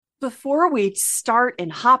Before we start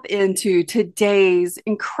and hop into today's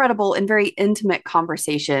incredible and very intimate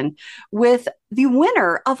conversation with the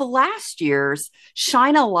winner of last year's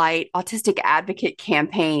Shine a Light Autistic Advocate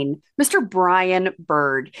campaign, Mr. Brian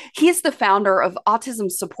Bird. He is the founder of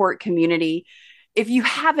Autism Support Community. If you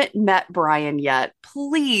haven't met Brian yet,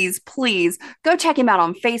 please go check him out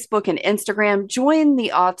on Facebook and Instagram. Join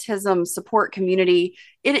the Autism Support Community.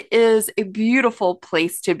 It is a beautiful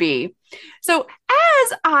place to be. So,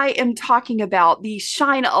 as I am talking about the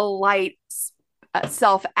Shine a Light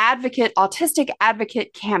Self Advocate, Autistic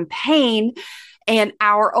Advocate campaign, and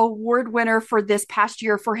our award winner for this past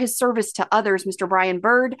year for his service to others, Mr. Brian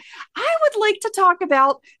Bird, I would like to talk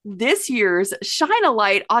about this year's Shine a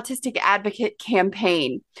Light Autistic Advocate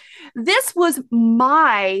campaign. This was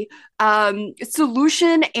my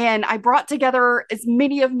solution, and I brought together as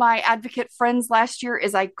many of my advocate friends last year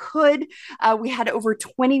as I could. We had over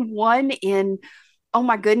 21 in, oh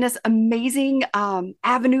my goodness, amazing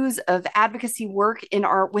avenues of advocacy work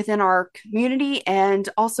within our community and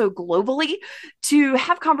also globally to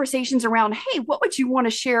have conversations around, hey, what would you want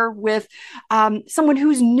to share with someone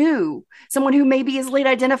who's new, someone who maybe is late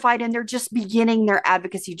identified and they're just beginning their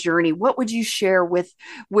advocacy journey? What would you share with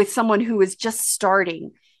someone who is just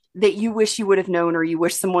starting, that you wish you would have known or you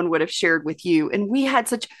wish someone would have shared with you? And we had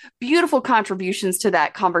such beautiful contributions to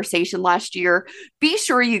that conversation last year. Be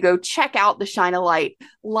sure you go check out the Shine a Light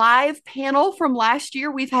live panel from last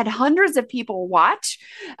year. We've had hundreds of people watch,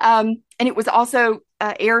 and it was also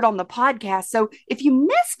aired on the podcast. So if you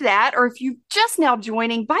missed that, or if you just now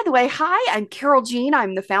joining, by the way, hi, I'm Carol Jean.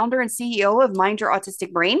 I'm the founder and CEO of Mind Your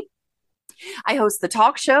Autistic Brain. I host the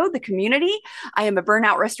talk show, The Community. I am a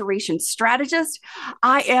burnout restoration strategist.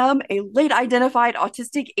 I am a late identified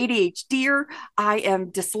autistic ADHDer. I am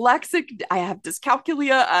dyslexic. I have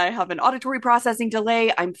dyscalculia. I have an auditory processing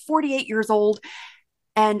delay. I'm 48 years old,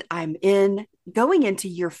 and I'm going into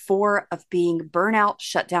year 4 of being burnout,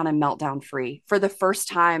 shutdown, and meltdown free for the first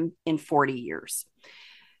time in 40 years.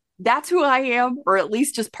 That's who I am, or at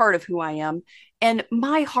least just part of who I am. And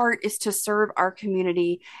my heart is to serve our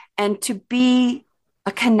community and to be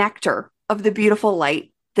a connector of the beautiful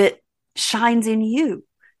light that shines in you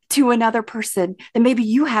to another person that maybe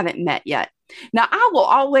you haven't met yet. Now, I will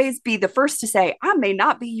always be the first to say, I may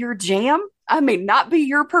not be your jam, I may not be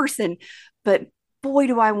your person, but boy,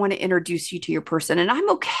 do I want to introduce you to your person. And I'm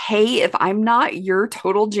okay if I'm not your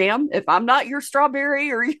total jam, if I'm not your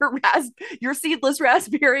strawberry or your seedless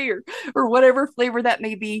raspberry or whatever flavor that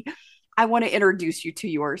may be. I want to introduce you to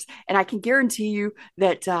yours. And I can guarantee you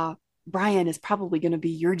that Brian is probably going to be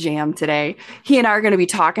your jam today. He and I are going to be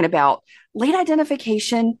talking about late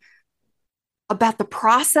identification, about the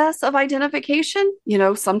process of identification. You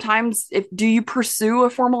know, sometimes do you pursue a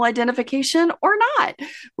formal identification or not?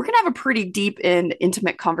 We're going to have a pretty deep and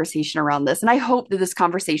intimate conversation around this. And I hope that this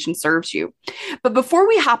conversation serves you. But before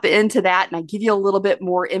we hop into that, and I give you a little bit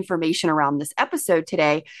more information around this episode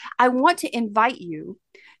today, I want to invite you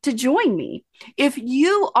to join me. If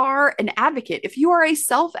you are an advocate, if you are a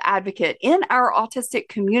self-advocate in our autistic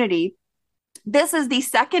community, this is the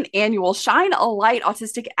second annual Shine a Light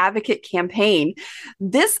Autistic Advocate campaign.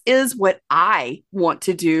 This is what I want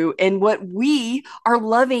to do and what we are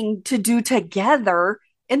loving to do together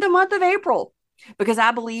in the month of April, because I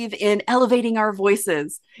believe in elevating our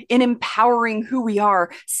voices, in empowering who we are,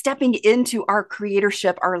 stepping into our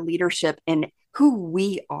creatorship, our leadership, and who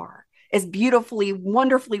we are as beautifully,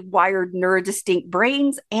 wonderfully wired, neurodistinct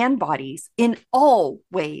brains and bodies in all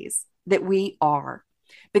ways that we are.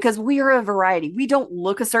 Because we are a variety. We don't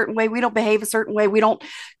look a certain way. We don't behave a certain way. We don't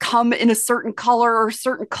come in a certain color or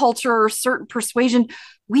certain culture or certain persuasion.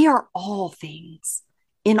 We are all things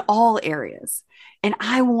in all areas. And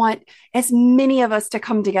I want as many of us to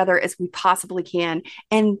come together as we possibly can.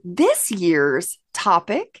 And this year's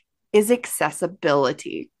topic is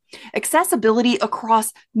accessibility. Accessibility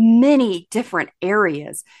across many different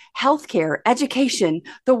areas: healthcare, education,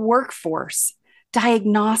 the workforce,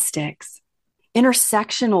 diagnostics,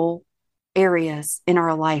 intersectional areas in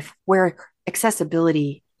our life where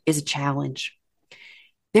accessibility is a challenge.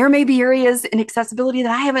 There may be areas in accessibility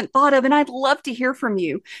that I haven't thought of, and I'd love to hear from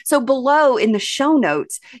you. So below in the show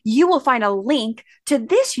notes, you will find a link to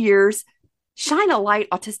this year's Shine a Light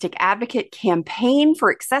Autistic Advocate campaign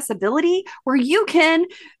for accessibility, where you can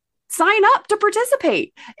sign up to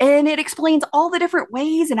participate. And it explains all the different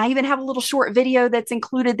ways. And I even have a little short video that's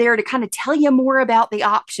included there to kind of tell you more about the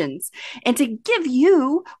options and to give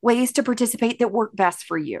you ways to participate that work best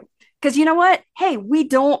for you. Because you know what? Hey, we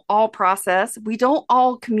don't all process, we don't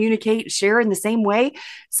all communicate, share in the same way.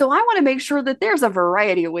 So I want to make sure that there's a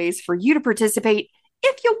variety of ways for you to participate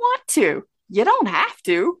if you want to. You don't have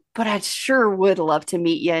to, but I sure would love to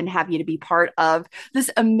meet you and have you to be part of this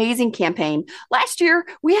amazing campaign. Last year,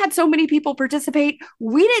 we had so many people participate.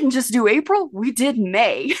 We didn't just do April, we did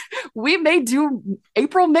May. We may do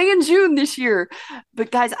April, May, and June this year.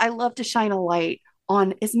 But guys, I love to shine a light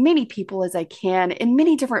on as many people as I can in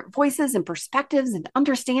many different voices and perspectives and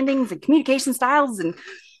understandings and communication styles. And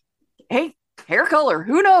hey, hair color,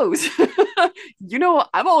 who knows?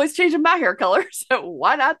 I'm always changing my hair color. So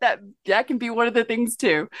why not that can be one of the things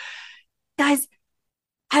too. Guys,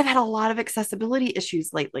 I've had a lot of accessibility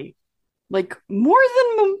issues lately, like more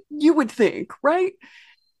than you would think, right?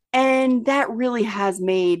 And that really has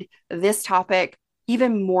made this topic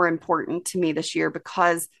even more important to me this year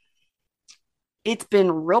because it's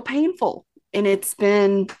been real painful and it's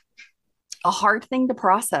been a hard thing to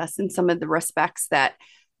process in some of the respects that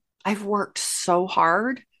I've worked so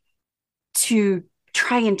hard to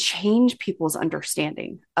try and change people's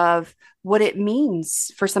understanding of what it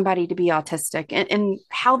means for somebody to be autistic and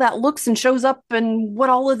how that looks and shows up and what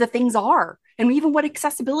all of the things are and even what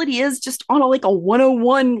accessibility is just on like a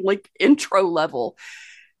 101 like intro level.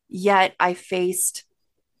 Yet I faced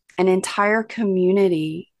an entire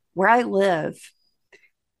community where I live,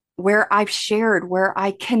 where I've shared, where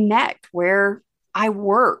I connect, where I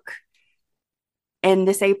work. And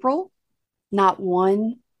this April, not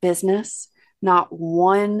one business, not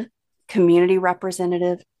one community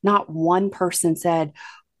representative, not one person said,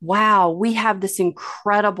 wow, we have this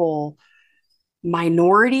incredible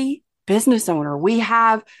minority business owner. We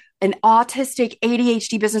have an autistic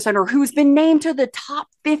ADHD business owner who's been named to the top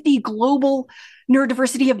 50 global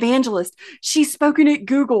neurodiversity evangelist. She's spoken at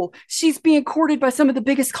Google. She's being courted by some of the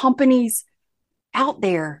biggest companies out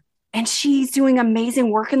there. And she's doing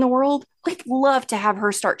amazing work in the world. We'd love to have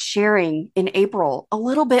her start sharing in April a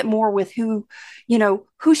little bit more with who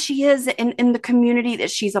she is in the community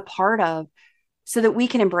that she's a part of so that we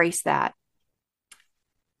can embrace that.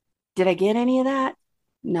 Did I get any of that?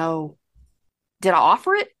 No. Did I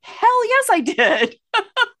offer it? Hell yes, I did.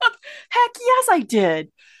 Heck yes, I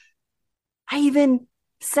did. I even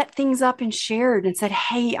set things up and shared and said,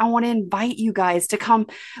 hey, I want to invite you guys to come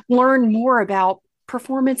learn more about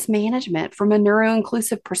performance management from a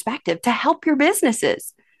neuro-inclusive perspective to help your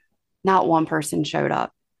businesses. Not one person showed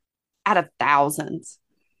up out of thousands.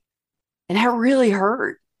 And that really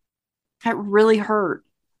hurt. That really hurt.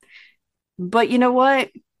 But you know what?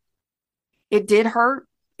 It did hurt.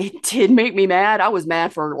 It did make me mad. I was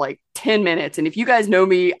mad for like 10 minutes. And if you guys know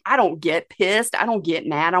me, I don't get pissed. I don't get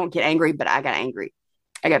mad. I don't get angry, but I got angry.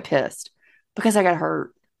 I got pissed because I got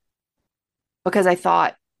hurt. Because I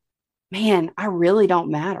thought, man, I really don't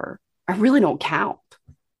matter. I really don't count.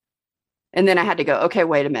 And then I had to go, okay,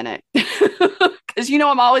 wait a minute. Because,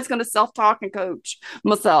 I'm always going to self-talk and coach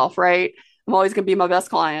myself, right? I'm always going to be my best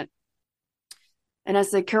client. And I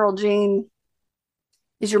said, Carol Jean,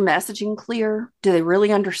 is your messaging clear? Do they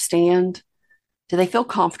really understand? Do they feel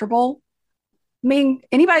comfortable? I mean,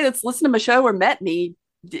 anybody that's listened to my show or met me,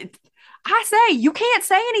 I say, you can't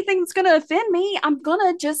say anything that's going to offend me. I'm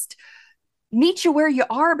going to just meet you where you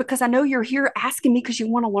are because I know you're here asking me because you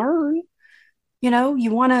want to learn.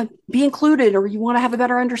 You want to be included or you want to have a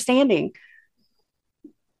better understanding.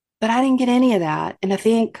 But I didn't get any of that. And I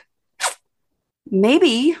think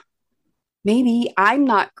maybe I'm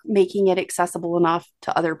not making it accessible enough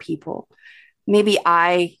to other people. Maybe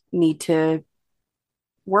I need to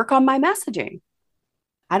work on my messaging.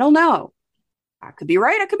 I don't know. I could be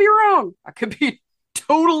right. I could be wrong. I could be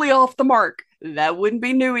totally off the mark. That wouldn't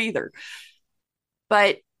be new either.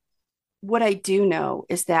 But what I do know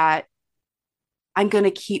is that I'm going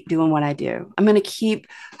to keep doing what I do. I'm going to keep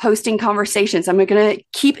hosting conversations. I'm going to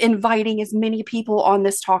keep inviting as many people on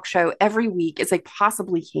this talk show every week as I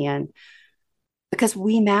possibly can because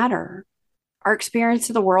we matter. Our experience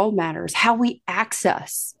of the world matters. How we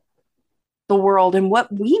access the world and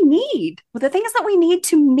what we need, the things that we need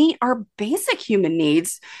to meet our basic human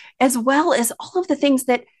needs, as well as all of the things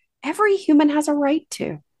that every human has a right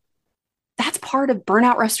to. That's part of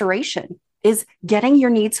burnout restoration is getting your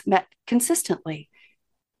needs met consistently.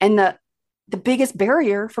 And the biggest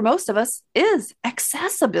barrier for most of us is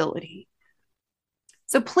accessibility.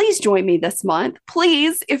 So please join me this month.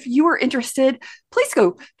 Please, if you are interested, please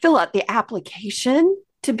go fill out the application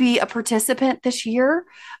to be a participant this year.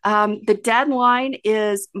 The deadline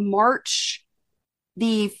is March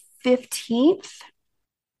the 15th.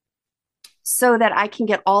 so that I can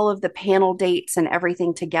get all of the panel dates and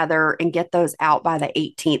everything together and get those out by the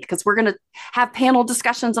 18th, because we're going to have panel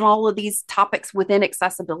discussions on all of these topics within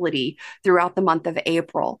accessibility throughout the month of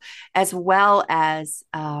April, as well as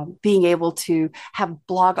being able to have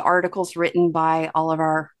blog articles written by all of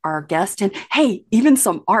our guests, and hey, even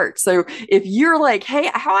some art. So if you're like,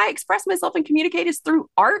 hey, how I express myself and communicate is through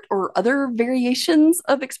art or other variations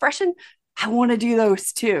of expression, I want to do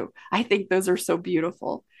those too. I think those are so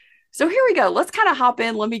beautiful. So here we go. Let's kind of hop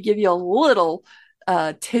in. Let me give you a little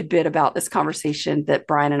tidbit about this conversation that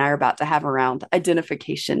Brian and I are about to have around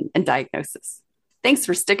identification and diagnosis. Thanks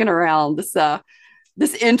for sticking around.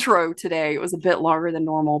 This intro today, it was a bit longer than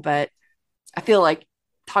normal, but I feel like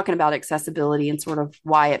talking about accessibility and sort of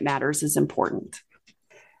why it matters is important.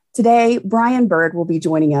 Today, Brian Bird will be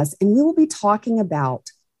joining us, and we will be talking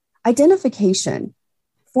about identification,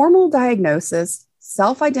 formal diagnosis,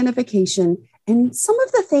 self-identification, and some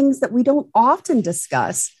of the things that we don't often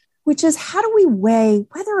discuss, which is how do we weigh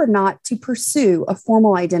whether or not to pursue a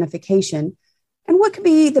formal identification, and what could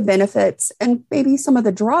be the benefits and maybe some of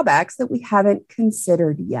the drawbacks that we haven't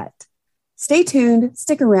considered yet. Stay tuned,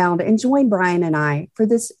 stick around, and join Brian and I for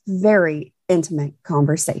this very intimate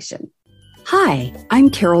conversation. Hi, I'm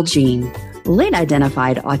Carol Jean, late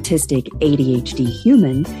identified autistic ADHD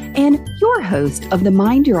human, and your host of the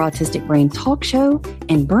Mind Your Autistic Brain talk show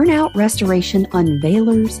and Burnout Restoration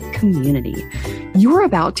Unveilers community. You're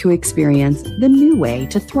about to experience the new way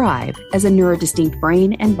to thrive as a neurodistinct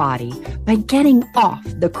brain and body by getting off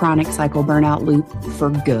the chronic cycle burnout loop for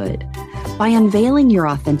good. By unveiling your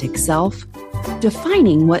authentic self,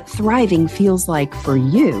 defining what thriving feels like for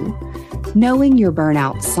you, knowing your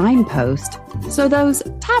burnout signpost, so those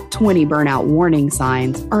top 20 burnout warning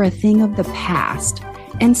signs are a thing of the past,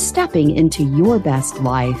 and stepping into your best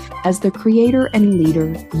life as the creator and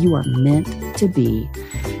leader you are meant to be.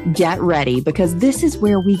 Get ready, because this is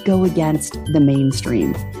where we go against the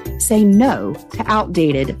mainstream, say no to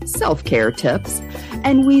outdated self-care tips,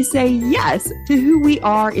 and we say yes to who we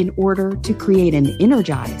are in order to create an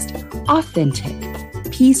energized,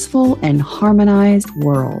 authentic, peaceful, and harmonized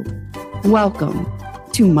world. Welcome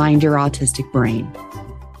to Mind Your Autistic Brain.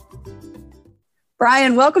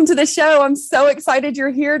 Brian, welcome to the show. I'm so excited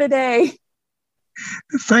you're here today.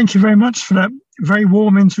 Thank you very much for that very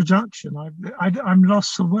warm introduction. I'm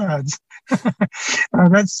lost for words.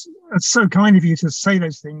 That's so kind of you to say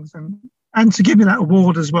those things and to give me that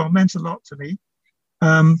award as well. It meant a lot to me.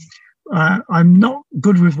 I'm not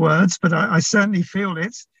good with words, but I certainly feel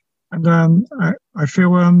it. And I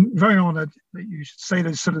feel very honored that you should say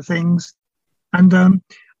those sort of things. And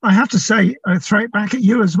I have to say, I throw it back at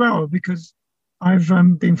you as well, because I've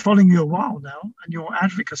been following you a while now and your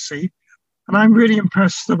advocacy. And I'm really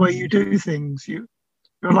impressed the way you do things. You're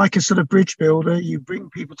like a sort of bridge builder. You bring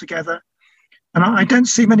people together. And I don't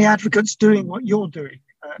see many advocates doing what you're doing.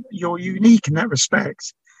 You're unique in that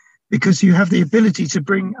respect, because you have the ability to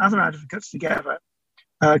bring other advocates together,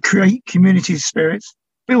 create community spirits,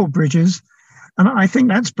 build bridges. And I think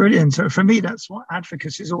that's brilliant. So for me, that's what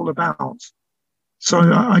advocacy is all about. So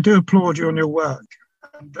I do applaud you on your work.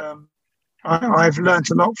 And I've learned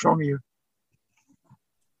a lot from you.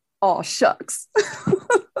 Oh, shucks.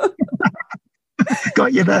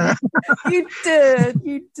 Got you there. You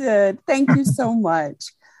did. Thank you so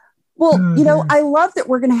much. Well, I love that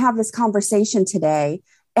we're going to have this conversation today.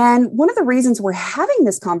 And one of the reasons we're having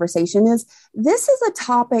this conversation is this is a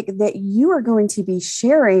topic that you are going to be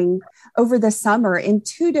sharing over the summer in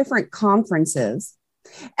 2 different conferences.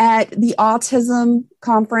 At the Autism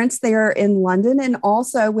conference there in London, and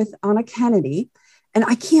also with Anna Kennedy. And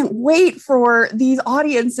I can't wait for these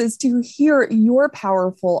audiences to hear your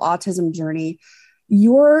powerful autism journey,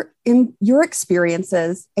 your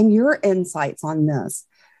experiences, and your insights on this.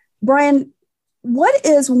 Brian, what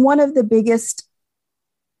is one of the biggest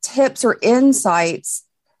tips or insights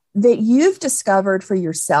that you've discovered for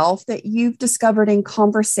yourself, that you've discovered in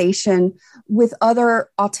conversation with other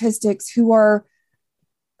autistics who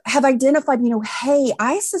have identified, hey,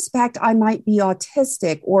 I suspect I might be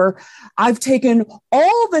autistic, or I've taken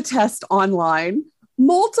all the tests online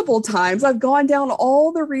multiple times. I've gone down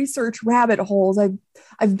all the research rabbit holes.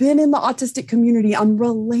 I've been in the autistic community. I'm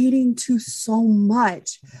relating to so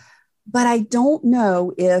much, but I don't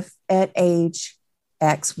know if at age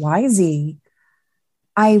XYZ,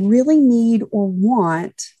 I really need or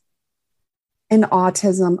want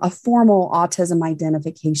a formal autism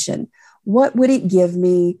identification. What would it give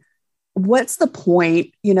me? What's the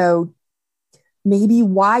point? Maybe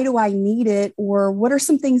why do I need it? Or what are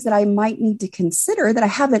some things that I might need to consider that I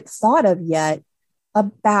haven't thought of yet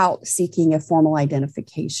about seeking a formal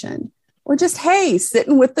identification? Or just, hey,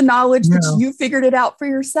 sitting with the knowledge that Yeah. you figured it out for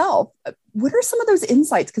yourself. What are some of those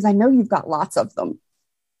insights? Because I know you've got lots of them.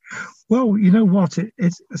 Well, you know what?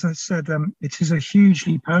 It's as I said, it is a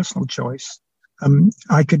hugely personal choice.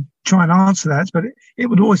 I could try and answer that, but it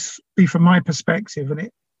would always be from my perspective, and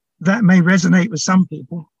that may resonate with some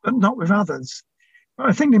people, but not with others. But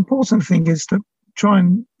I think the important thing is to try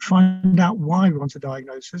and find out why we want a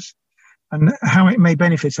diagnosis and how it may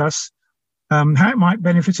benefit us, how it might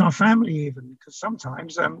benefit our family, even because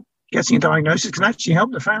sometimes getting a diagnosis can actually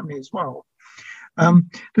help the family as well.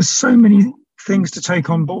 There's so many things to take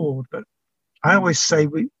on board, but I always say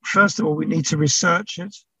first of all we need to research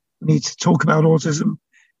it. We need to talk about autism.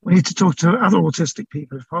 We need to talk to other autistic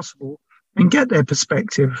people if possible and get their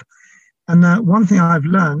perspective. And one thing I've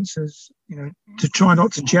learned is, to try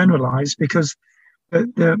not to generalize, because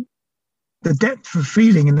the depth of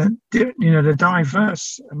feeling and the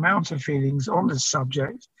diverse amount of feelings on this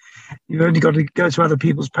subject, you've only got to go to other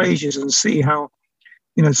people's pages and see how,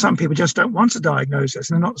 some people just don't want a diagnosis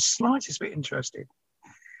and they're not the slightest bit interested.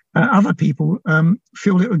 Other people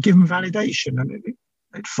feel it would give them validation and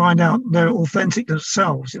they'd find out they're authentic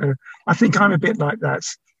themselves. I think I'm a bit like that.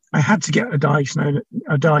 I had to get a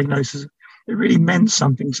diagnosis. It really meant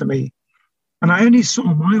something to me. And I only saw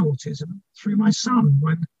my autism through my son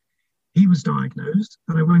when he was diagnosed.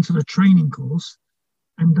 And I went on a training course,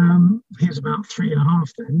 and he was about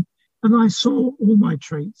 3.5 then. And I saw all my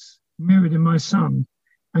traits mirrored in my son.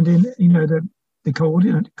 And in, the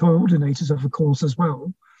coordinators of the course as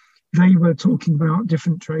well, they were talking about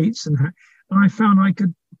different traits. And I found I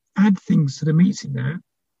could add things to the meeting there.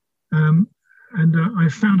 And I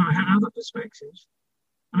found I had other perspectives.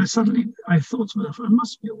 And I thought to myself, I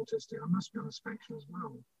must be autistic. I must be on the spectrum as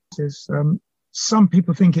well. Some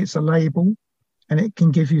people think it's a label and it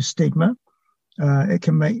can give you stigma. It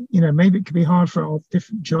can make, maybe it can be hard for our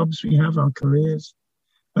different jobs we have, our careers.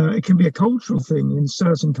 It can be a cultural thing in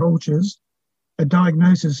certain cultures. A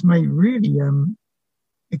diagnosis may really,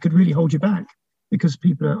 it could really hold you back because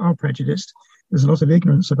people are prejudiced. There's a lot of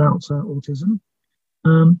ignorance about autism.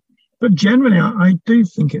 But generally, I do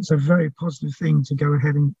think it's a very positive thing to go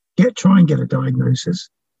ahead and try and get a diagnosis.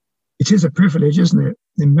 It is a privilege, isn't it?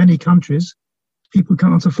 In many countries, people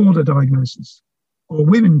can't afford a diagnosis, or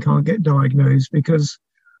women can't get diagnosed because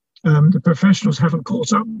the professionals haven't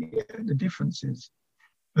caught up yet, the differences.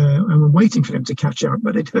 And we're waiting for them to catch up,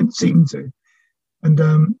 but they don't seem to. And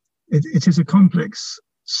it is a complex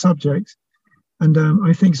subject. And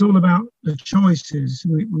I think it's all about the choices.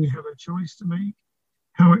 We have a choice to make,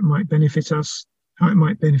 how it might benefit us, how it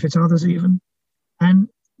might benefit others even. And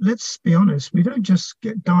let's be honest, we don't just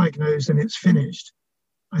get diagnosed and it's finished.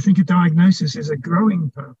 I think a diagnosis is a growing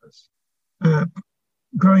process, and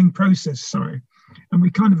we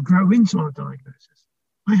kind of grow into our diagnosis.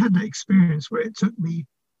 I had that experience where it took me,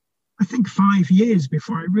 I think, 5 years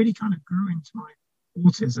before I really kind of grew into my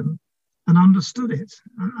autism and understood it.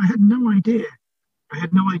 I had no idea. I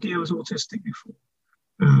had no idea I was autistic before.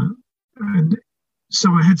 And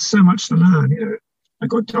so I had so much to learn. I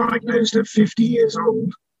got diagnosed at 50 years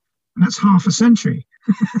old, and that's half a century.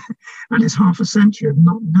 And it's half a century of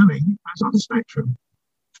not knowing I was on the spectrum.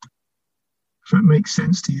 If that makes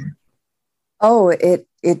sense to you. Oh, it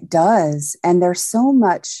does. And there's so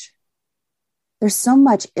much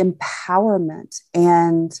empowerment.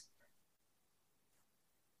 And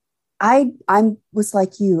I was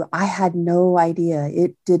like you, I had no idea.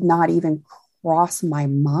 It did not even cross my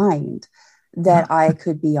mind that I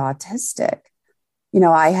could be autistic.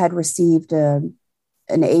 I had received an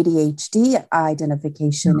ADHD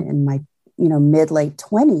identification in my, mid-late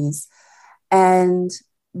 20s. And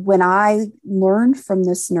when I learned from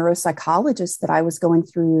this neuropsychologist that I was going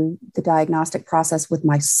through the diagnostic process with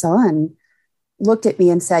my son, looked at me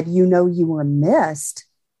and said, you were missed.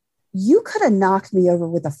 You could have knocked me over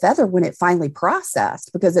with a feather when it finally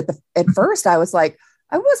processed, because at first I was like,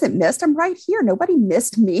 I wasn't missed. I'm right here. Nobody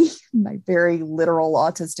missed me, in my very literal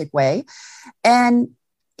autistic way. And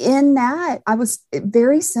in that, I was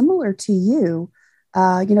very similar to you.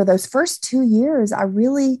 Those first 2 years,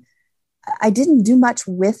 I didn't do much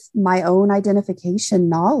with my own identification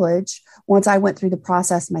knowledge once I went through the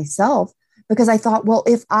process myself, because I thought, well,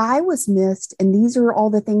 if I was missed, and these are all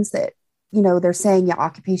the things that, they're saying,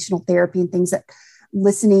 occupational therapy and things that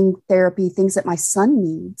listening therapy, things that my son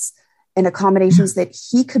needs and accommodations that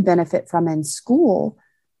he could benefit from in school.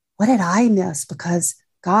 What did I miss? Because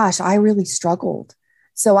gosh, I really struggled.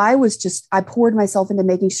 So I poured myself into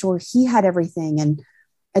making sure he had everything. And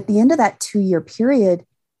at the end of that 2-year period,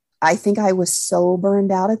 I think I was so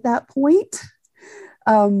burned out at that point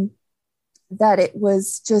that it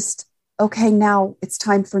was just okay, now it's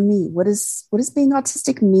time for me. What does being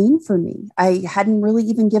autistic mean for me? I hadn't really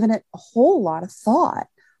even given it a whole lot of thought,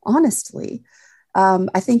 honestly.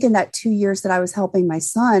 I think in that 2 years that I was helping my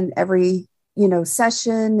son, every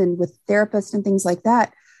session and with therapists and things like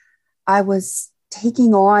that, I was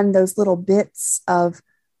taking on those little bits of,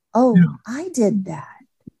 oh, Yeah, I did that.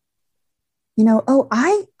 Oh,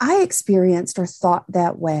 I experienced or thought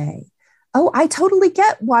that way. Oh, I totally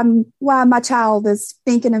get why my child is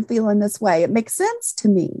thinking and feeling this way. It makes sense to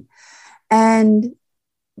me. And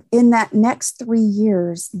in that next 3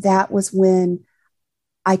 years, that was when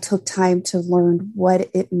I took time to learn what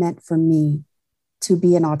it meant for me to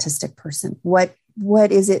be an autistic person. What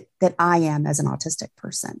is it that I am as an autistic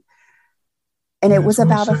person? And it yeah, was it's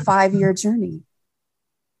well about a said. 5 year journey.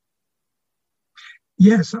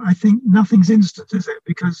 Yes, I think nothing's instant, is it?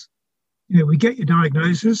 Because we get your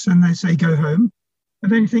diagnosis and they say go home,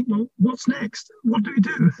 and then you think, well, what's next? What do we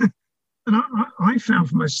do? And I found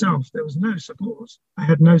for myself there was no support. I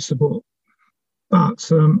had no support. But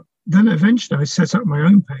then eventually I set up my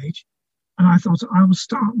own page, and I thought I will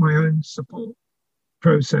start my own support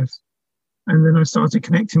process. And then I started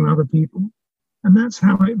connecting with other people, and that's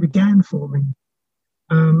how it began for me.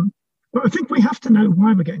 Um, but I think we have to know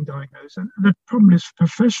why we're getting diagnosed. And the problem is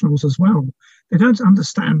professionals as well. They don't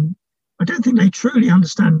understand. I don't think they truly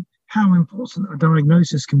understand how important a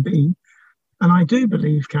diagnosis can be. And I do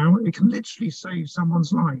believe, Carol, it can literally save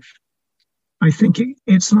someone's life. I think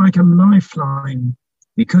it's like a lifeline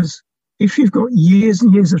because if you've got years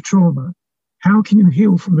and years of trauma, how can you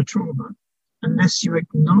heal from the trauma unless you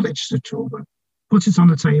acknowledge the trauma, put it on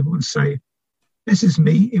the table and say, this is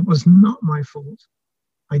me. It was not my fault.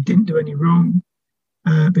 I didn't do any wrong.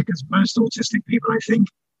 Because most autistic people, I think,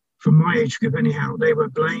 from my age group anyhow, they were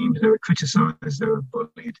blamed, they were criticized, they were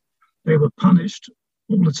bullied, they were punished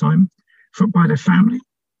all the time by their family,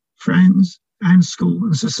 friends, and school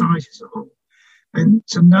and society as a whole. And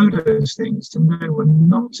to know those things, to know we're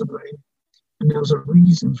not to blame, and there was a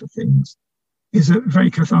reason for things, is a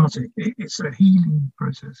very cathartic. It's a healing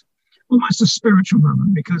process, almost a spiritual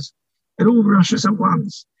moment because it all rushes at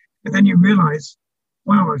once. And then you realize,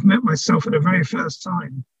 wow, I've met myself for the very first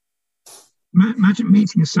time. Imagine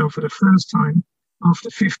meeting yourself for the first time after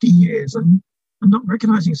 50 years and not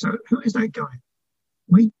recognizing yourself. Who is that guy?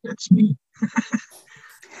 Wait, that's me.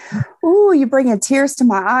 Oh, you're bringing tears to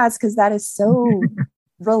my eyes because that is so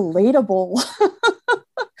relatable.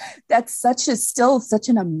 That's still such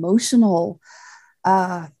an emotional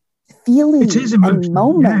uh, It is feeling and emotional,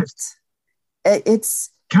 moment. yes. It, it's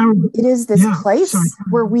Carol, it is this yeah, sorry. place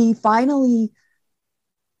where we finally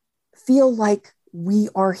feel like we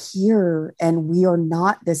are here and we are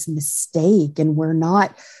not this mistake and we're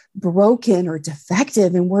not broken or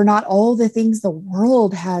defective and we're not all the things the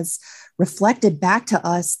world has reflected back to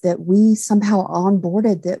us that we somehow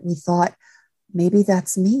onboarded that we thought maybe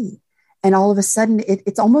that's me. And all of a sudden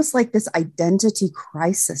it's almost like this identity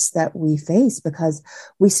crisis that we face because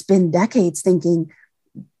we spend decades thinking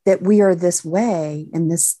that we are this way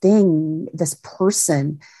and this thing, this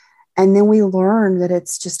person. And then we learn that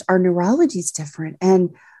it's just our neurology is different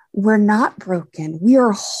and we're not broken. We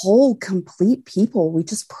are whole, complete people. We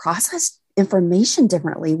just process information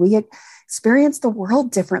differently. We experience the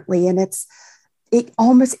world differently. And it's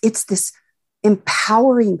this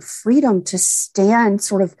empowering freedom to stand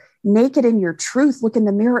sort of naked in your truth, look in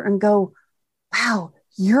the mirror and go, wow,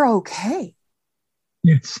 you're okay.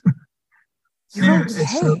 Yes. You're Yeah,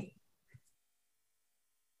 okay.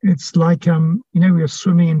 it's like you're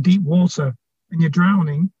swimming in deep water and you're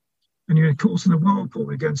drowning and you're caught in a whirlpool,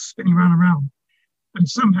 you're going spinning round and round. And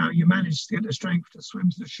somehow you manage to get the strength to swim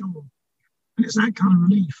to the shore. And it's that kind of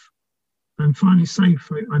relief. I'm finally safe.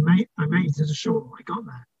 I made it to the shore. I got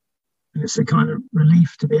that. And it's a kind of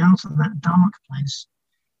relief to be out of that dark place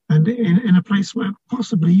and in a place where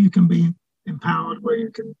possibly you can be empowered, where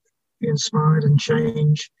you can be inspired and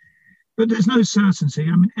change. But there's no certainty.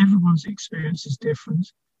 I mean, everyone's experience is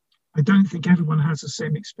different. I don't think everyone has the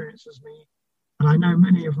same experience as me. And I know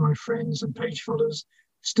many of my friends and page followers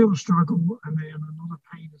still struggle and they're in a lot of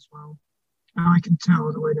pain as well. And I can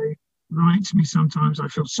tell the way they write to me sometimes, I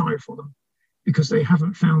feel sorry for them because they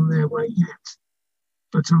haven't found their way yet.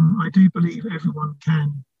 But I do believe everyone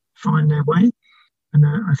can find their way. And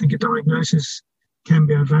I think a diagnosis can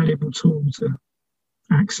be a valuable tool to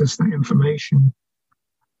access that information.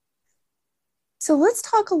 So let's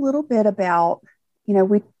talk a little bit about,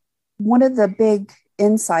 one of the big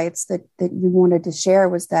insights that you wanted to share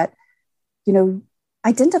was that,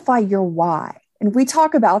 identify your why. And we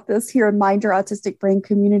talk about this here in Mind Your Autistic Brain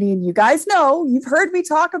community. And you guys know, you've heard me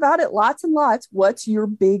talk about it lots and lots. What's your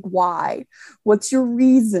big why? What's your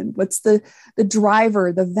reason? What's the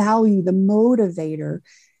driver, the value, the motivator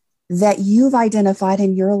that you've identified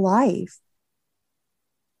in your life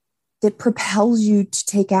that propels you to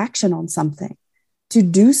take action on something, to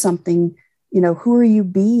do something? Who are you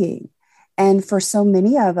being? And for so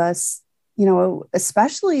many of us,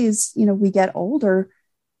 especially as, we get older,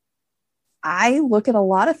 I look at a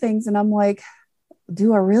lot of things and I'm like,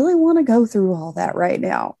 do I really want to go through all that right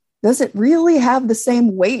now? Does it really have the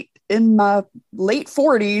same weight in my late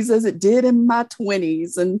 40s as it did in my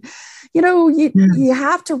 20s? And, you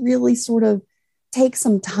have to really sort of take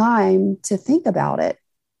some time to think about it.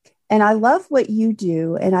 And I love what you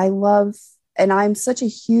do. And I'm such a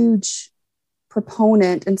huge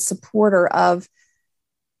proponent and supporter of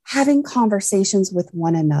having conversations with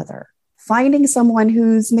one another, finding someone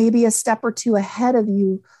who's maybe a step or two ahead of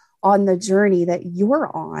you on the journey that you're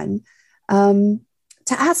on, to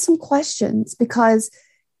ask some questions. Because,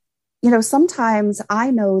 sometimes I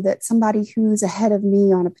know that somebody who's ahead of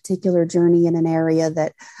me on a particular journey in an area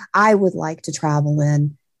that I would like to travel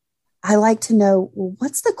in, I like to know, well,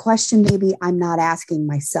 what's the question maybe I'm not asking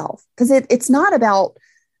myself? Because it's not about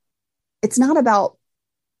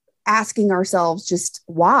asking ourselves just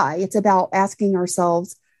why. It's about asking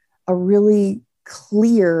ourselves a really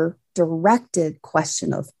clear, directed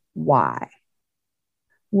question of why.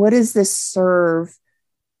 What does this serve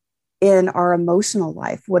in our emotional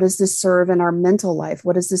life? What does this serve in our mental life?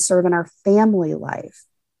 What does this serve in our family life?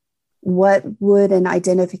 What would an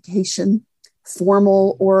identification,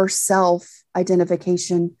 formal or self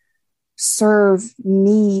identification, serve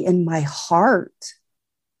me in my heart?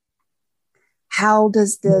 How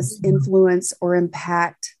does this influence or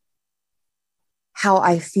impact how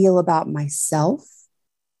I feel about myself?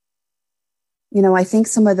 I think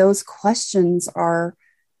some of those questions are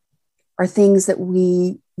things that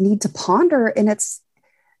we need to ponder. And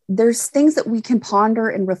there's things that we can ponder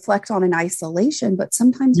and reflect on in isolation, but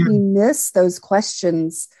sometimes we miss those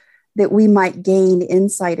questions that we might gain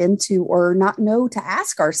insight into or not know to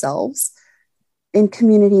ask ourselves in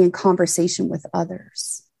community and conversation with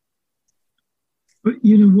others. But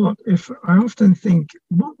you know what? If I often think,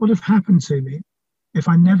 what would have happened to me if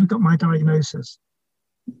I never got my diagnosis?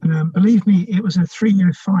 And believe me, it was a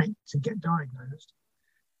 3-year fight to get diagnosed.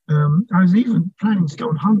 I was even planning to go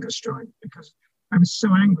on hunger strike because I was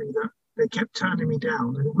so angry that they kept turning me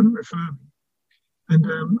down and they wouldn't refer me. And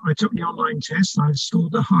I took the online test and I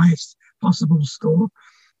scored the highest possible score.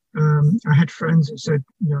 I had friends who said,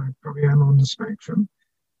 I probably am on the spectrum.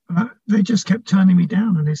 They just kept turning me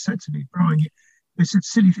down, and they said to me, Brian, they said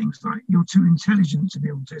silly things like, you're too intelligent to be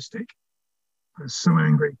autistic. I was so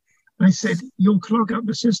angry. They said, you'll clog up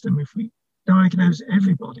the system. If we diagnose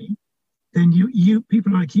everybody, then you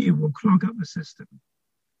people like you will clog up the system.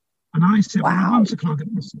 And I said, well, I want to clog up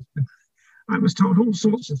the system. I was told all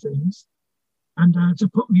sorts of things and to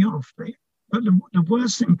put me off. But the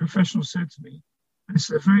worst thing professionals said to me, and it's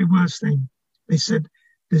the very worst thing, they said,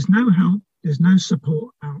 there's no help, there's no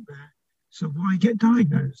support out there, so why get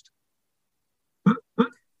diagnosed? But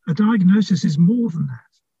a diagnosis is more than that.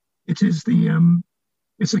 It is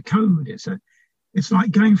it's a code. It's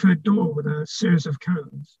like going through a door with a series of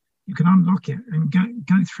codes. You can unlock it and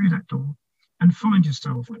go through that door and find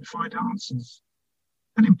yourself and find answers.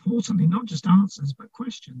 And importantly, not just answers, but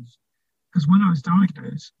questions. Because when I was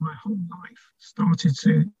diagnosed, my whole life started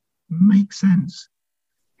to make sense.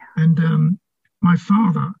 And my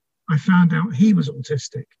father, I found out he was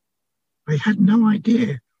autistic. I had no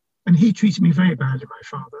idea. And he treated me very badly, my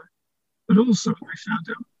father. But also I found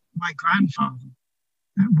out my grandfather,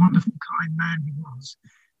 that wonderful, kind man he was,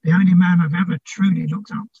 the only man I've ever truly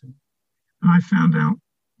looked up to. And I found out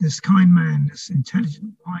this kind man, this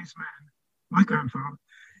intelligent, wise man, my grandfather,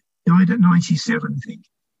 died at 97, I think.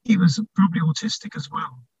 He was probably autistic as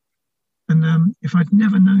well. And if I'd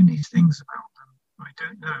never known these things about them, I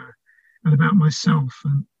don't know, and about myself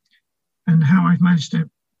and how I've managed to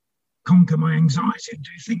conquer my anxiety and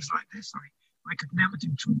do things like this. I could never do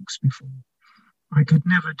talks before. I could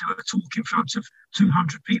never do a talk in front of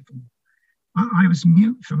 200 people. I was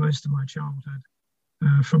mute for most of my childhood.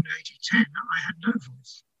 From the age of 10, I had no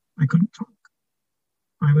voice. I couldn't talk.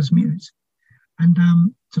 I was mute. And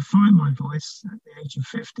to find my voice at the age of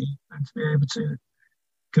 50 and to be able to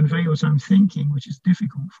convey what I'm thinking, which is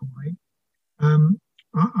difficult for me,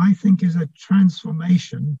 I think is a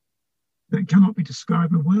transformation that cannot be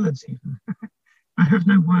described with words even. I have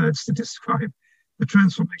no words to describe the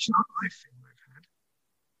transformation I feel I've had.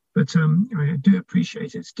 But I do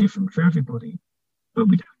appreciate it's different for everybody. But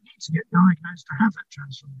we don't need to get diagnosed to have that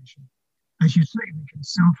transformation. As you say, we can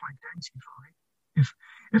self-identify.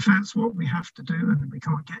 If that's what we have to do and we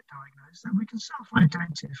can't get diagnosed, then we can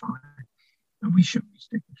self-identify. And we shouldn't be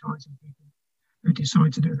stigmatizing people who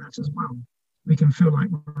decide to do that as well. We can feel like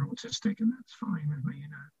we're autistic, and that's fine with me, you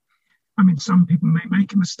know. I mean, some people may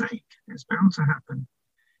make a mistake. It's bound to happen.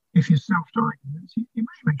 If you're self-diagnosed, you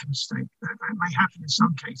may make a mistake. That may happen in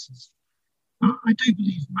some cases. But I do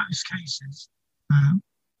believe in most cases,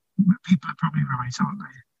 people are probably right, aren't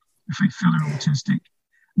they? If they feel they're autistic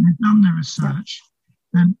and they've done their research,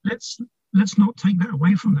 then let's not take that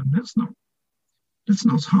away from them. Let's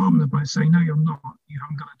not harm them by saying, no, you're not. You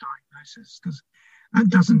haven't got a diagnosis, because that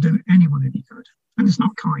doesn't do anyone any good. And it's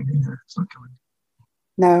not kind either. It's not kind.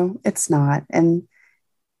 No, it's not. And,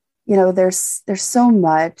 you know, there's so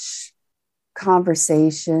much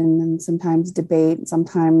conversation and sometimes debate, and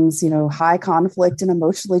sometimes, you know, high conflict and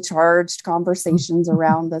emotionally charged conversations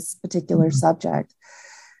around this particular subject.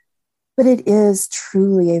 But it is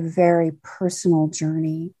truly a very personal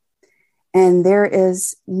journey. And there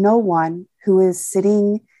is no one who is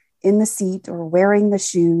sitting in the seat or wearing the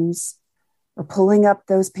shoes or pulling up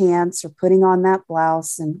those pants or putting on that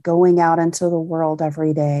blouse and going out into the world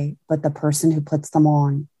every day, but the person who puts them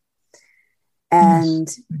on. And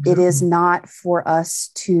Yes, exactly. It is not for us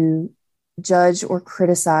to judge or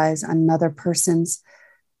criticize another person's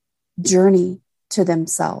journey to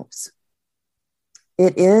themselves.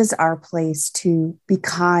 It is our place to be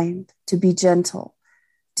kind, to be gentle,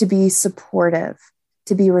 to be supportive,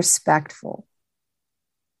 to be respectful,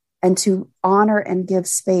 and to honor and give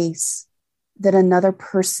space that another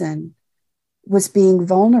person was being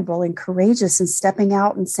vulnerable and courageous and stepping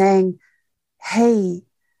out and saying, hey,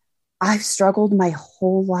 I've struggled my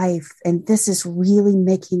whole life, and this is really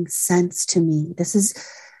making sense to me.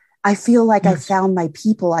 I feel like I found my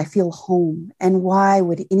people. I feel home. And why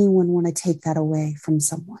would anyone want to take that away from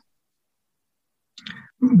someone?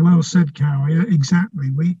 Well said, Carol. Yeah,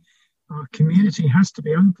 exactly. Our community has to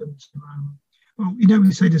be open to, well, you know,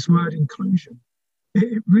 we say this word inclusion.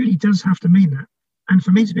 It really does have to mean that. And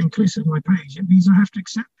for me to be inclusive on my page, it means I have to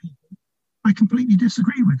accept people I completely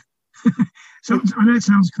disagree with. So I know it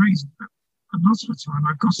sounds crazy, but lots of the time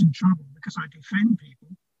I've got in trouble because I defend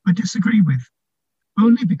people I disagree with,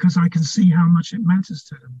 only because I can see how much it matters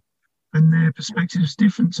to them and their perspective is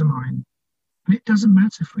different to mine. And it doesn't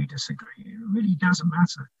matter if we disagree. It really doesn't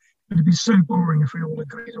matter. It'd be so boring if we all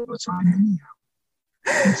agreed all the time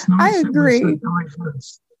anyhow. It's nice I agree. That we're so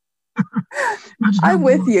diverse. I'm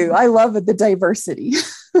with you. I love the diversity.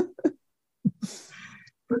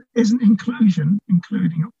 But isn't inclusion,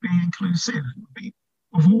 including being inclusive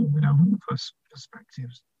of all, you know, all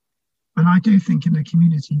perspectives? And I do think in the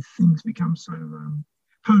community things become so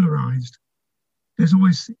polarized. There's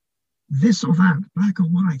always this or that, black or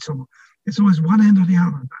white, or it's always one end or the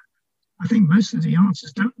other. But I think most of the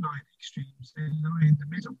answers don't lie in the extremes; they lie in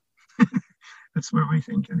the middle. That's where I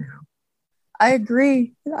think, anyhow. I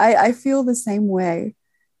agree. I feel the same way.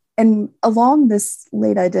 And along this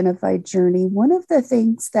late identified journey, one of the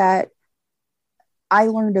things that I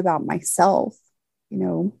learned about myself, you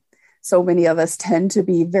know, so many of us tend to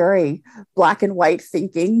be very black and white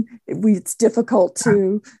thinking. It's difficult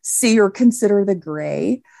to see or consider the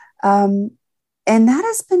gray. And that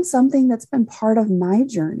has been something that's been part of my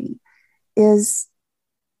journey, is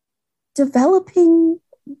developing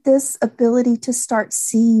this ability to start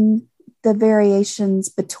seeing the variations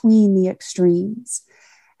between the extremes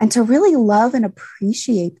and to really love and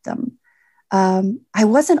appreciate them. I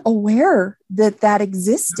wasn't aware that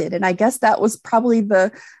existed. And I guess that was probably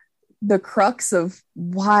the crux of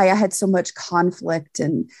why I had so much conflict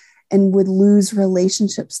and would lose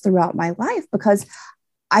relationships throughout my life, because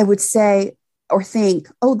I would say or think,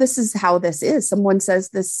 oh, this is how this is. Someone says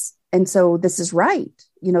this, and so this is right.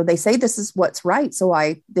 You know, they say this is what's right. So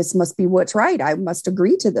this must be what's right. I must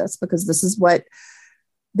agree to this because this is what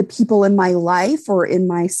the people in my life or in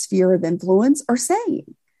my sphere of influence are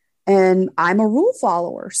saying. And I'm a rule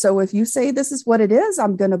follower. So if you say this is what it is,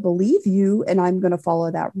 I'm going to believe you and I'm going to follow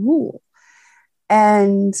that rule.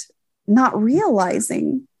 And not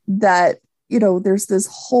realizing that, you know, there's this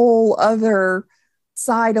whole other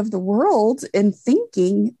side of the world and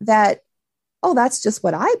thinking that, oh, that's just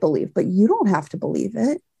what I believe, but you don't have to believe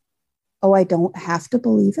it. Oh, I don't have to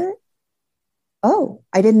believe it. Oh,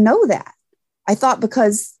 I didn't know that. I thought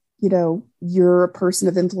because, you know, you're a person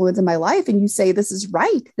of influence in my life and you say this is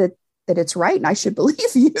right, that it's right and I should believe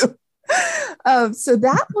you. So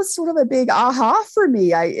that was sort of a big aha for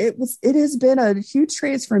me. It has been a huge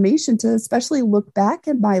transformation to especially look back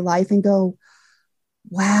at my life and go,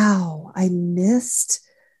 wow, I missed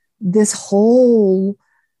this whole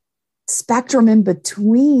spectrum in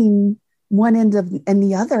between one end of and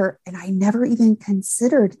the other, and I never even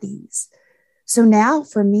considered these. So now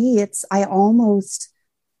for me, it's I almost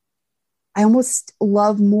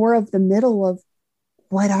love more of the middle of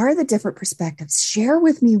what are the different perspectives? Share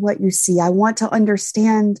with me what you see. I want to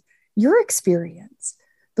understand your experience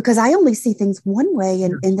because I only see things one way,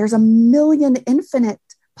 and there's a million infinite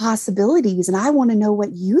possibilities, and I want to know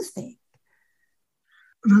what you think.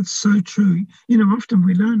 That's so true. Often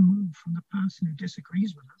we learn more from the person who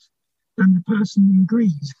disagrees with us than the person who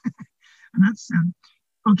agrees. And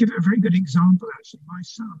I'll give it a very good example, actually. My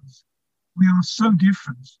sons, we are so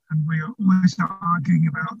different, and we are always arguing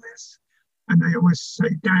about this. And they always say,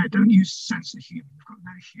 Dad, don't use sense of humour. You've got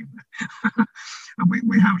no humour. And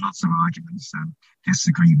we have lots of arguments and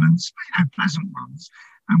disagreements, pleasant ones.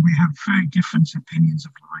 And we have very different opinions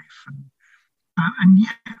of life. And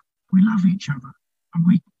yet we love each other. And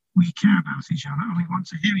we care about each other, and we want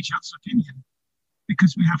to hear each other's opinion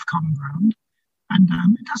because we have common ground. And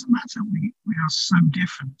it doesn't matter. We are so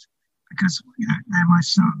different because they're my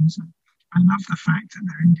sons. And I love the fact that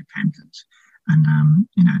they're independent. And,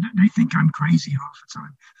 they think I'm crazy half the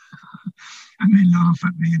time. And they laugh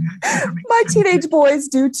at me. My teenage boys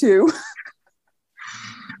do too.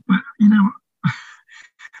 But,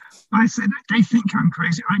 I said, they think I'm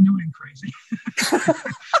crazy. I know I'm crazy.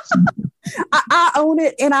 I own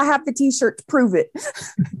it, and I have the T-shirt to prove it.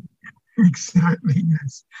 Exactly,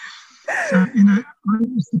 yes. So, I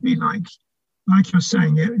used to be like you're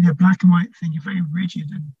saying, your black and white thing, you're very rigid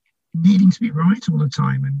and needing to be right all the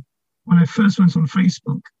time. And when I first went on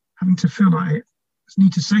Facebook, having to feel like I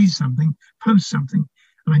need to say something, post something,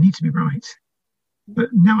 and I need to be right.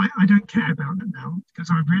 But now I don't care about it now because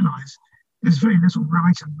I realise there's very little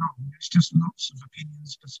right and wrong. It's just lots of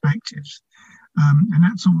opinions, perspectives, and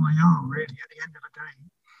that's all they are really at the end of the day.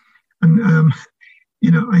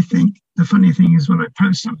 And I think the funny thing is when I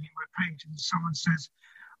post something on my page and someone says,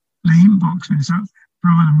 they inbox me and say,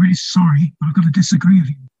 Brian, I'm really sorry, but I've got to disagree with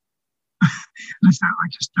you. And I said, I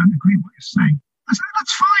just don't agree with what you're saying. I said,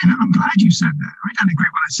 that's fine. I'm glad you said that. I don't agree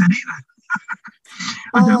with what I said either.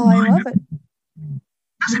 I don't mind. I love it.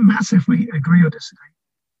 Doesn't matter if we agree or disagree.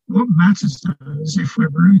 What matters is if we're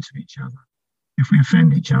rude to each other, if we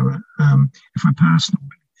offend each other, if we're personal,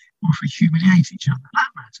 or if we humiliate each other. That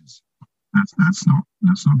matters. That's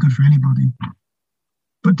not good for anybody.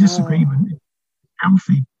 But disagreement is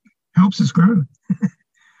healthy, helps us grow.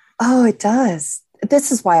 Oh, it does.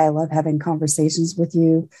 This is why I love having conversations with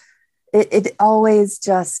you. It always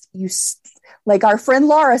just, like our friend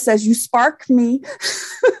Laura says, you spark me.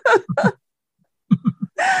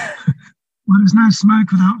 Well, there's no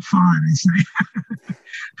smoke without fire, they say.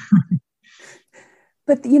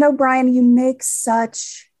 But, Brian, you make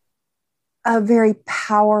such a very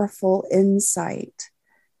powerful insight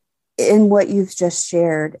in what you've just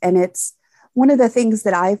shared. And it's one of the things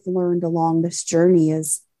that I've learned along this journey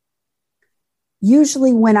is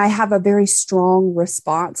usually when I have a very strong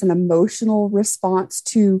response, an emotional response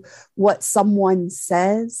to what someone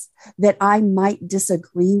says that I might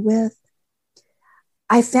disagree with,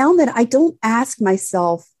 I found that I don't ask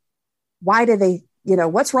myself, why do they,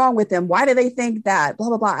 what's wrong with them? Why do they think that? Blah,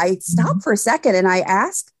 blah, blah. I stop for a second and I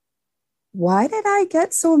ask, why did I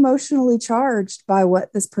get so emotionally charged by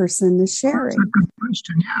what this person is sharing? That's a good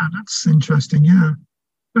question. Yeah, that's interesting. Yeah,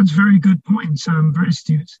 that's a very good point. Very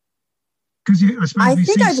astute. Because I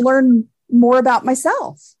think I've learned more about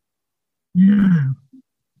myself. Yeah,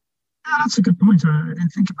 that's a good point. I didn't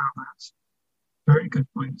think about that. Very good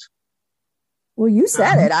point. Well, you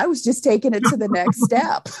said it. I was just taking it to the next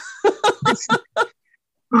step.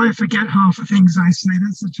 I forget half the things I say.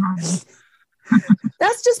 That's the trouble.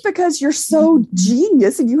 That's just because you're so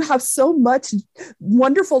genius and you have so much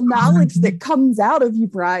wonderful knowledge that comes out of you,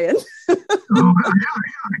 Brian. I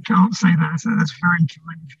can't say that. So that's very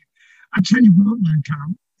kind of you. I tell you what, though,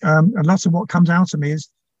 Carol, a lot of what comes out of me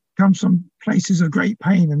comes from places of great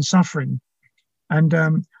pain and suffering, and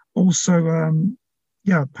also,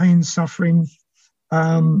 pain, suffering,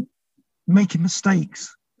 making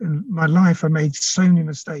mistakes. In my life, I made so many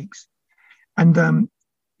mistakes, and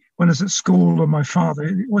when I was at school, or my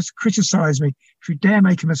father always criticised me. If you dare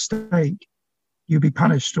make a mistake, you'll be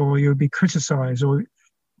punished, or you'll be criticised. Or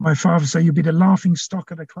my father said, you'll be the laughing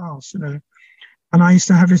stock of the class, And I used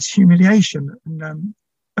to have this humiliation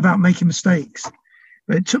about making mistakes.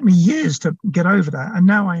 But it took me years to get over that. And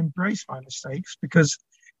now I embrace my mistakes because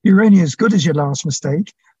you're only as good as your last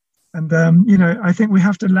mistake. And, I think we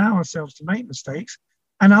have to allow ourselves to make mistakes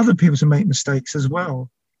and other people to make mistakes as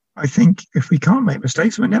well. I think if we can't make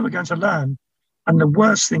mistakes, we're never going to learn. And the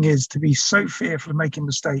worst thing is to be so fearful of making a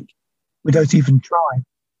mistake, we don't even try.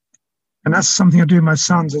 And that's something I do with my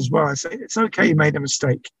sons as well. I say, it's okay, you made a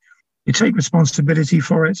mistake. You take responsibility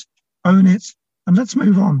for it, own it, and let's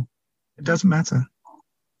move on. It doesn't matter.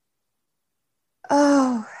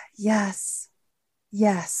 Oh, yes.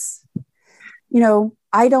 Yes.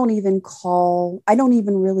 I don't even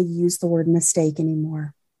really use the word mistake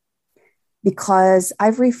anymore because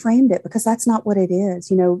I've reframed it because that's not what it is.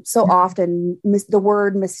 So Yeah. often the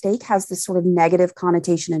word mistake has this sort of negative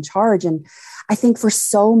connotation and charge. And I think for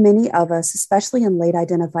so many of us, especially in late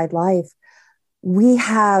identified life, we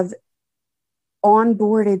have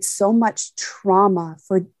onboarded so much trauma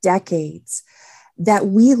for decades that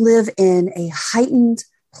we live in a heightened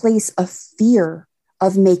place of fear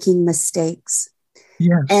of making mistakes.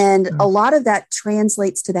 Yes. And a Yes. lot of that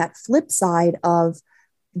translates to that flip side of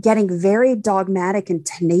getting very dogmatic and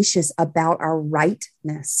tenacious about our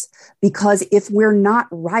rightness. Because if we're not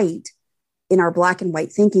right in our black and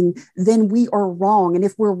white thinking, then we are wrong. And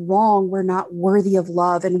if we're wrong, we're not worthy of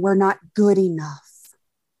love and we're not good enough.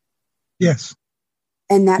 Yes.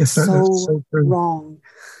 And that's Yes. That's so so true. wrong.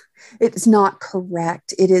 It's not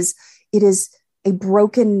correct. It is a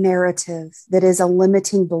broken narrative that is a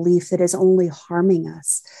limiting belief that is only harming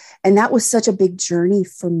us. And that was such a big journey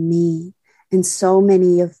for me and so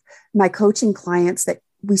many of my coaching clients that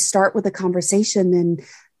we start with a conversation and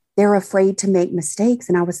they're afraid to make mistakes.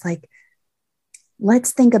 And I was like,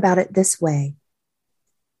 let's think about it this way.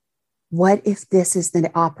 What if this is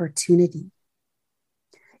the opportunity?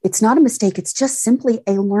 It's not a mistake. It's just simply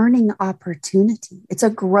a learning opportunity. It's a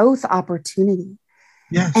growth opportunity.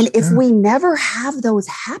 Yes. And if Yeah. we never have those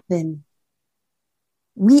happen,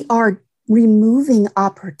 we are removing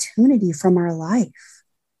opportunity from our life.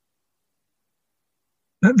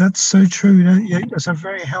 That's so true. Yeah, that's a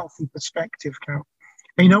very healthy perspective, Cal.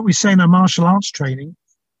 And you know what we say in our martial arts training?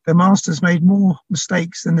 The master's made more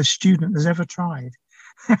mistakes than the student has ever tried.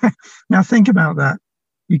 Now think about that.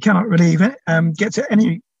 You cannot really get to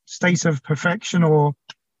any state of perfection or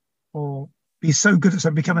be so good at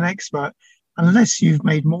something, become an expert, unless you've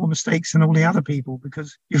made more mistakes than all the other people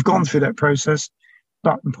because you've gone through that process.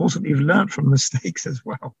 But importantly, you've learned from mistakes as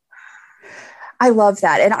well. I love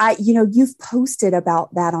that. And you've posted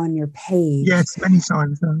about that on your page. Yes, many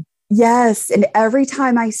times. Yes. And every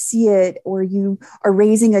time I see it, or you are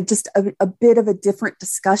raising a bit of a different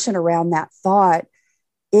discussion around that thought,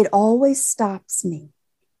 it always stops me.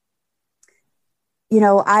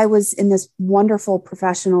 I was in this wonderful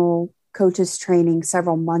professional coaches training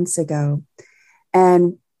several months ago,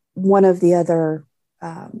 and one of the other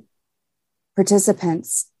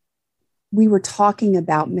participants, we were talking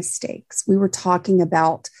about mistakes. We were talking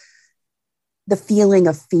about the feeling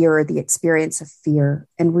of fear, the experience of fear.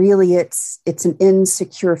 And really it's an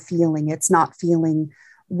insecure feeling. It's not feeling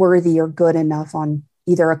worthy or good enough on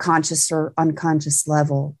either a conscious or unconscious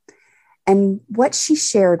level. And what she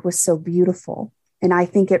shared was so beautiful. And I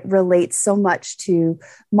think it relates so much to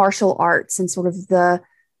martial arts and sort of the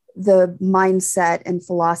mindset and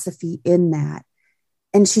philosophy in that.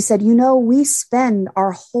 And she said, we spend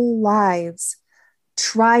our whole lives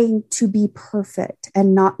trying to be perfect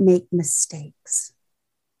and not make mistakes.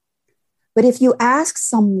 But if you ask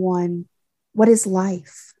someone, what is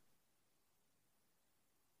life?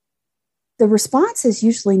 The response is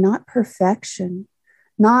usually not perfection,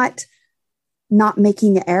 not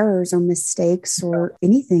making errors or mistakes or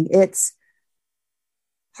anything. It's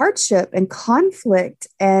hardship and conflict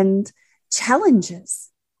and challenges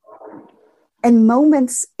and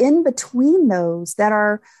moments in between those that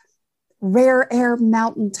are rare air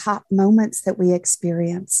mountaintop moments that we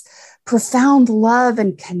experience, profound love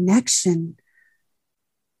and connection,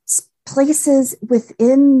 places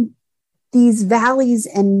within these valleys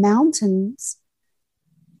and mountains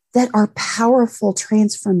that are powerful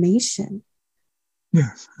transformation.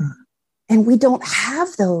 Yes. And we don't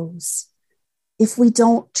have those if we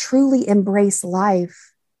don't truly embrace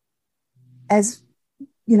life as,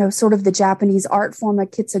 sort of the Japanese art form of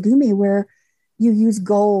kitsugumi, where you use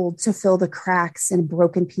gold to fill the cracks in a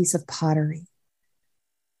broken piece of pottery.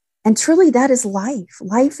 And truly, that is life.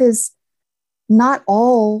 Life is not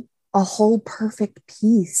all a whole perfect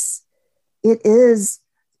piece. It is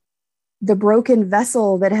the broken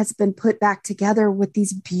vessel that has been put back together with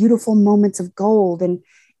these beautiful moments of gold. And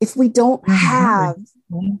if we don't have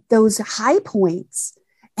those high points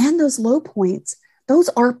and those low points, those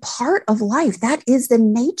are part of life. That is the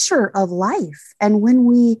nature of life. And when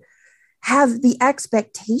we have the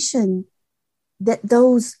expectation that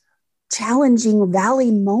those challenging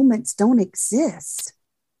valley moments don't exist,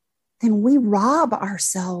 then we rob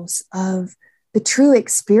ourselves of the true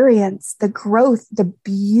experience, the growth, the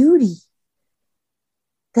beauty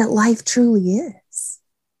that life truly is.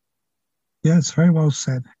 Yeah, it's very well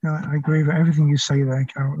said. I agree with everything you say there,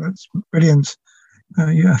 Carol. That's brilliant.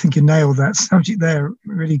 Yeah, I think you nailed that subject there.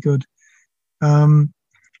 Really good. Um,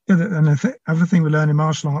 yeah, and the other thing we learn in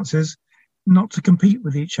martial arts is not to compete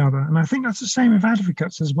with each other. And I think that's the same with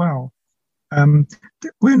advocates as well. Um,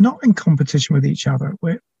 we're not in competition with each other.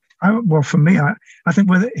 Well, for me, I think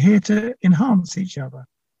we're here to enhance each other.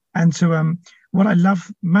 And to what I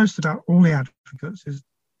love most about all the advocates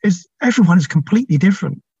is everyone is completely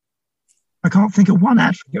different. I can't think of one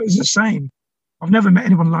advocate who's the same. I've never met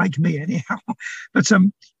anyone like me, anyhow. But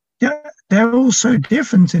yeah, they're all so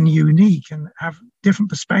different and unique and have different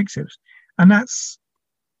perspectives. And that's,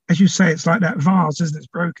 as you say, it's like that vase, isn't it? It's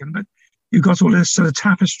broken, but you've got all this sort of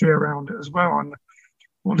tapestry around it as well, and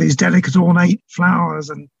all these delicate, ornate flowers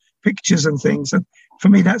and pictures and things. And for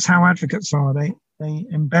me, that's how advocates are. They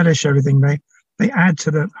embellish everything. They add to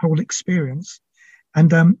the whole experience. And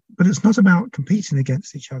but it's not about competing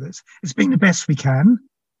against each other. It's being the best we can.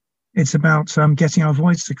 It's about getting our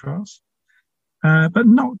voice across, but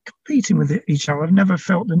not competing with each other. I've never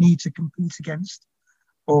felt the need to compete against,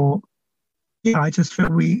 or yeah, I just feel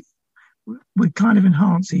we kind of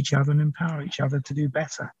enhance each other and empower each other to do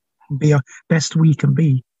better and be our best we can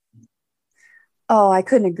be. Oh, I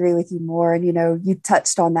couldn't agree with you more. And, you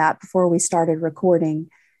touched on that before we started recording.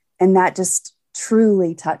 And that just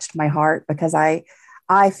truly touched my heart because I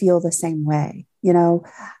feel the same way.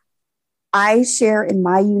 I share in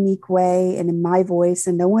my unique way and in my voice,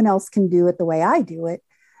 and no one else can do it the way I do it.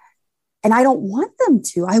 And I don't want them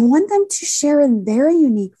to. I want them to share in their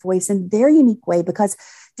unique voice and their unique way because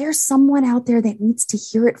there's someone out there that needs to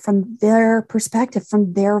hear it from their perspective,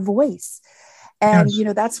 from their voice. And,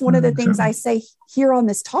 Yes, that's one of the things I exactly. say here on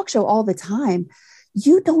this talk show all the time.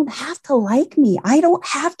 You don't have to like me. I don't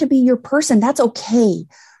have to be your person. That's okay.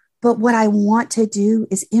 But what I want to do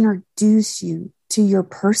is introduce you to your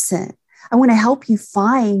person. I want to help you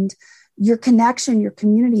find your connection, your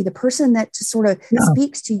community, the person that just sort of Yeah,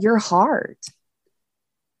 speaks to your heart.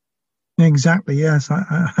 exactly. Yes,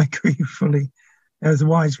 I agree fully. Those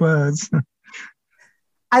wise words.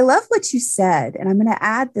 I love what you said, and I'm going to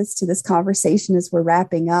add this to this conversation as we're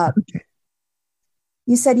wrapping up.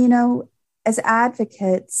 You said, as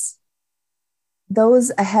advocates,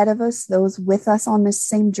 those ahead of us, those with us on this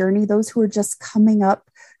same journey, those who are just coming up,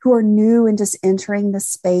 who are new and just entering the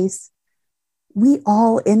space, we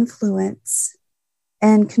all influence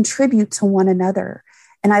and contribute to one another.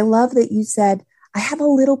 And I love that you said, I have a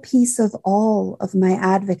little piece of all of my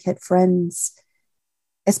advocate friends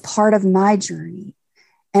as part of my journey.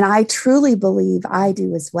 And I truly believe I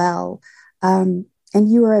do as well. And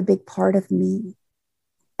you are a big part of me.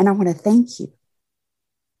 And I want to thank you.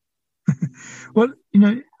 Well,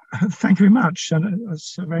 thank you very much. And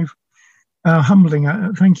it's very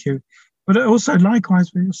humbling. Thank you. But also,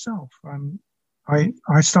 likewise with yourself.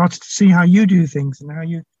 I started to see how you do things and how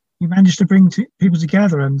you manage to bring people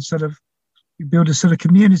together and sort of you build a sort of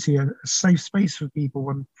community, a safe space for people.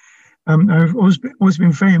 And I've always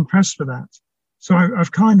been very impressed with that. So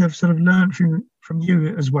I've kind of sort of learned from you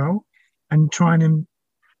as well, and trying and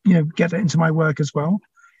get that into my work as well.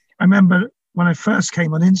 I remember when I first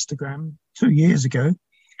came on Instagram 2 years ago,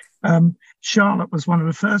 Charlotte was one of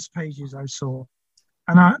the first pages I saw,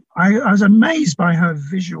 and I was amazed by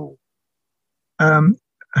um,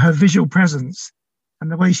 her visual presence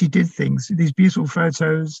and the way she did things. These beautiful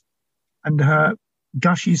photos and her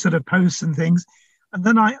gushy sort of posts and things. And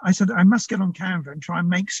then I said I must get on Canva and try and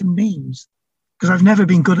make some memes because I've never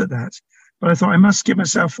been good at that. But I thought I must give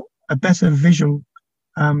myself a better visual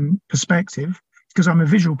perspective because I'm a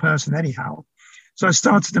visual person anyhow. So I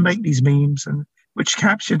started to make these memes and which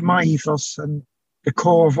captured my ethos and the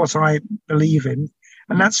core of what I believe in.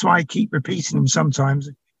 And that's why I keep repeating them sometimes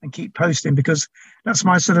and keep posting because that's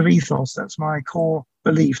my sort of ethos. That's my core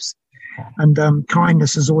beliefs. And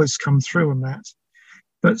kindness has always come through on that.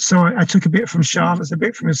 But so I took a bit from Charlotte, a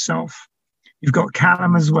bit from herself. You've got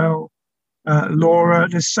Callum as well, Laura.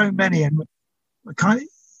 There's so many, and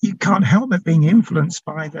you can't help but being influenced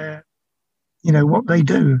by what they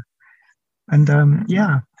do. And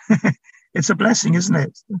yeah, it's a blessing, isn't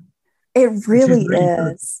it? It It is really really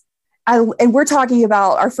good. is. And we're talking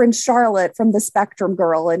about our friend Charlotte from the Spectrum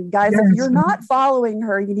Girl. And guys, if Yes. you're not following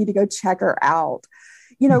her, you need to go check her out.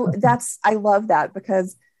 I love that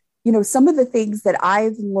because, some of the things that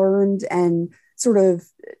I've learned and sort of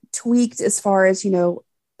tweaked as far as,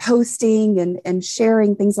 posting and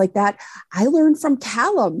sharing things like that, I learned from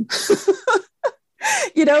Callum.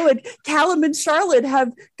 And Callum and Charlotte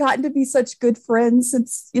have gotten to be such good friends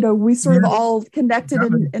since, we sort of Yes, all connected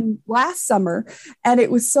in, exactly. in last summer. And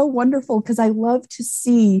it was so wonderful because I love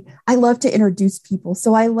to introduce people.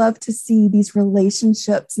 So I love to see these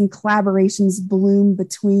relationships and collaborations bloom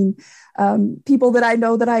between people that I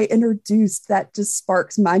know that I introduced. That just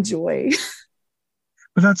sparks my joy.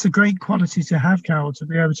 But that's a great quality to have, Carol, to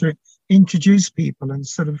be able to introduce people and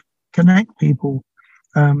sort of connect people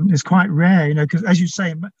is quite rare, because as you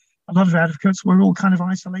say, a lot of advocates, we're all kind of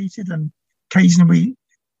isolated and occasionally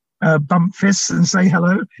we bump fists and say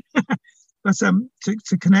hello. But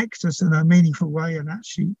to connect us in a meaningful way and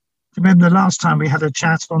actually, remember the last time we had a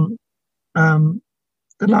chat on, um,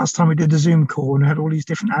 the last time we did a Zoom call and had all these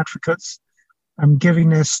different advocates giving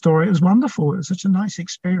their story. It was wonderful. It was such a nice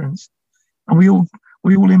experience. And we all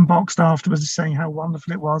inboxed afterwards saying how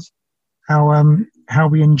wonderful it was, how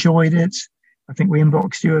we enjoyed it. I think we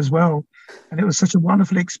inboxed you as well, and it was such a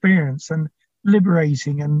wonderful experience and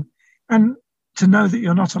liberating, and to know that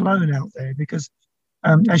you're not alone out there because,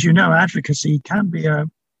 as you know, advocacy can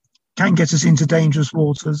get us into dangerous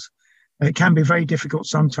waters. It can be very difficult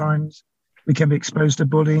sometimes. We can be exposed to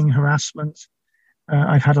bullying, harassment.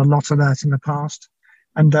 I've had a lot of that in the past,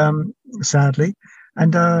 and sadly,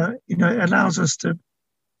 and it allows us to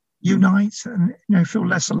unite and feel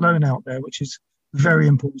less alone out there, which is very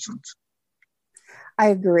important. I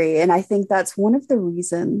agree. And I think that's one of the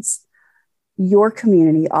reasons your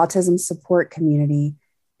community, autism support community,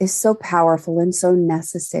 is so powerful and so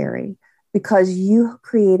necessary because you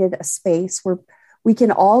created a space where we can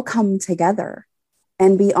all come together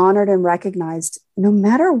and be honored and recognized no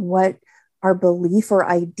matter what our belief or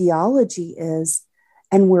ideology is,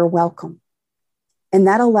 and we're welcome. And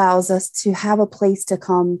that allows us to have a place to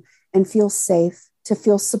come and feel safe, to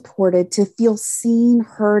feel supported, to feel seen,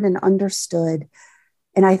 heard, and understood.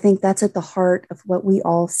 And I think that's at the heart of what we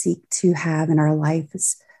all seek to have in our life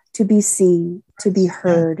is to be seen, to be Yeah.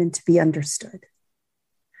 heard, and to be understood.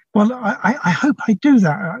 Well, I hope I do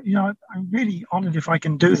that. I'm really honored if I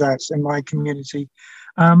can do that in my community.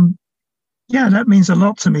 Um, yeah, that means a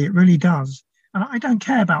lot to me. It really does. And I don't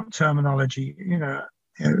care about terminology.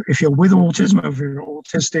 If you're with autism or if you're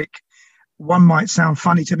autistic, one might sound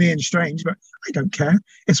funny to me and strange, but I don't care.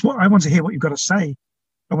 It's what I want to hear what you've got to say.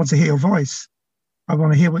 I want to hear your voice. I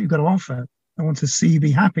want to hear what you've got to offer. I want to see you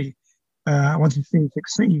be happy. I want to see you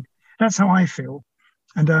succeed. That's how I feel.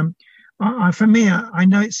 And for me, I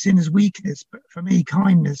know it's seen as weakness, but for me,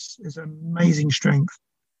 kindness is amazing strength.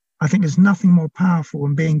 I think there's nothing more powerful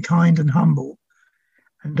than being kind and humble.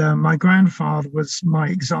 And my grandfather was my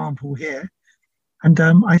example here. And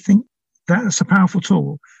I think that's a powerful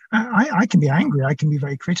tool. I can be angry, I can be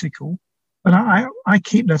very critical, but I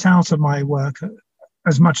keep that out of my work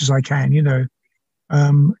as much as I can,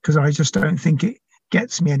 because I just don't think it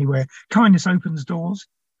gets me anywhere. Kindness opens doors,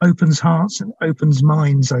 opens hearts, and opens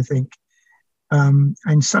minds, I think.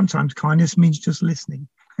 And sometimes kindness means just listening.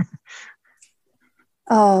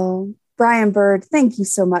 Oh, Brian Bird, thank you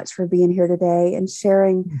so much for being here today and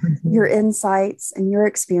sharing your insights and your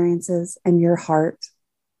experiences and your heart,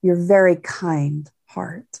 your very kind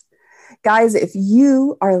heart. Guys, if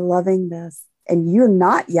you are loving this and you're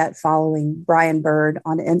not yet following Brian Bird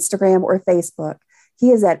on Instagram or Facebook, he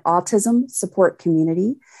is at Autism Support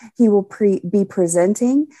Community. He will be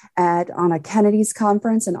presenting on a Kennedy's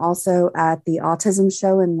conference and also at the Autism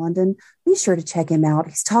Show in London. Be sure to check him out.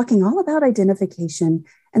 He's talking all about identification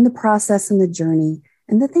and the process and the journey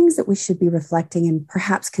and the things that we should be reflecting and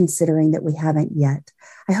perhaps considering that we haven't yet.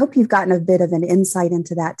 I hope you've gotten a bit of an insight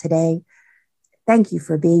into that today. Thank you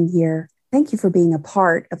for being here. Thank you for being a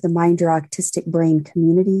part of the Mind Your Autistic Brain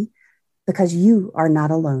community because you are not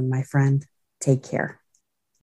alone, my friend. Take care.